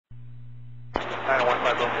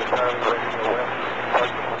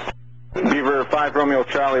Beaver 5 Romeo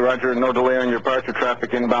Charlie, roger. No delay on your departure.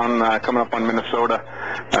 Traffic inbound coming up on Minnesota.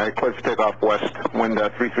 Cleared for takeoff west. Wind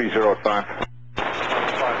 330 at 5.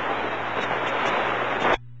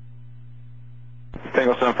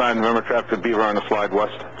 Tango 75 November, traffic to Beaver on the slide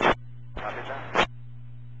west.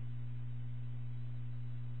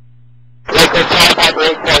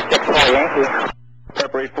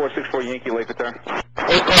 Pepper 8464 Yankee Lake Guitar.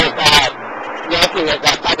 845 Yankee is a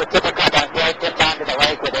fiber triple cut on flight just down to the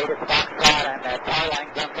lake with 8 Foxtrot and power line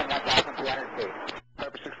junction 1,200 feet.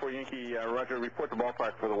 Pepper 64 Yankee, roger. Report the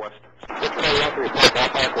ballpark for the west. 64 Yankee, report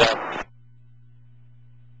ballpark west.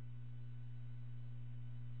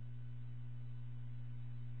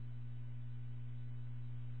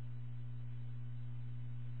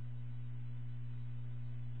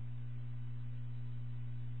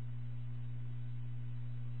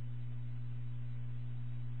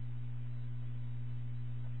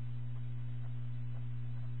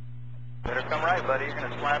 Better come right, buddy. You're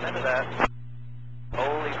going to slam into that.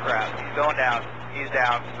 Holy crap. He's going down. He's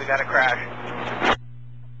down. We got a crash.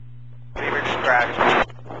 Beaver just crashed.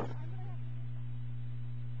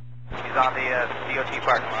 He's on the DOT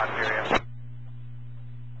parking lot area.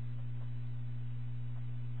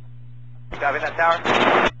 You copy that tower?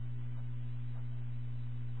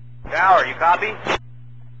 Tower, you copy?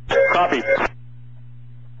 Copy.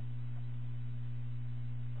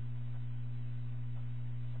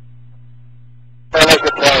 Lake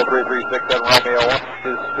Hotel 3367 Romeo 1.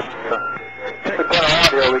 Just a corner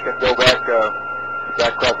around here, we can go back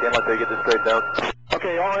across the inlet to get this straightened out.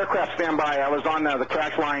 Okay, all aircraft stand by. I was on the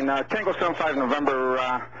crash line. Tango 75 November,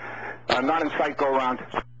 not in sight, go around.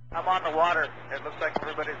 I'm on the water. It looks like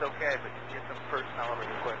everybody's okay, but get some personnel over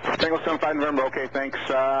here quick. Tango 75 November, okay, thanks.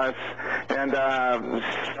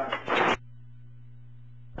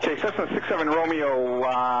 Okay, Cessna 67 Romeo,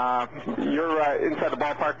 you're inside the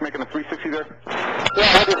ballpark making a 360 there?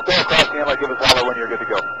 Yeah, I'll just go across the inlet, give us a holler when you're good to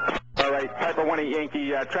go. All right, Piper 18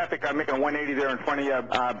 Yankee, traffic, I'm making a 180 there in front of you,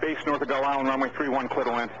 base north of Gull Island, runway 31, clear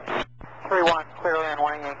to land. 31, clear land,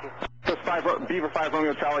 1 Yankee. So it's Beaver 5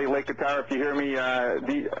 Romeo Charlie, Lake Guitar, if you hear me,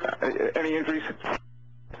 any injuries?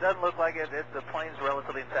 It doesn't look like it. The plane's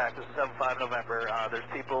relatively intact. This is 75 November. There's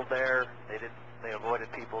people there. They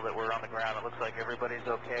avoided people that were on the ground. It looks like everybody's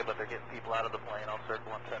okay, but they're getting people out of the plane. I'll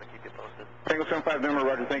circle and try to keep you posted. Tango 75 November,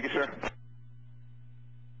 roger. Thank you, sir.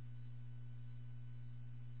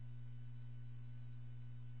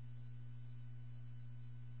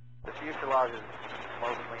 The fuselage is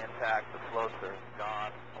mostly intact. The floats are gone.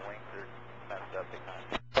 The wings are messed up big time.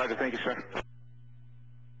 Roger, thank you, sir.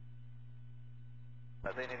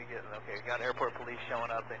 They need to get, okay, we got airport police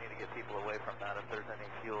showing up. They need to get people away from that. If there's any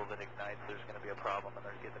fuel that ignites, there's going to be a problem, and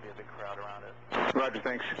there's getting to be a big crowd around it. Roger,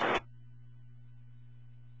 thanks.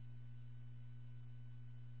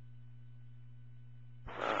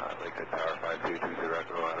 Lake Tower 5220,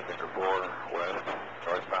 go out of finger 4, west,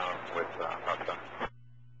 northbound with Foxtrot.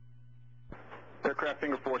 Aircraft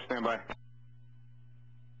finger 4, stand by.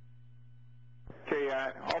 Okay,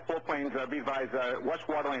 all 4 planes, be advised, West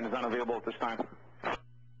Waterlane is unavailable at this time.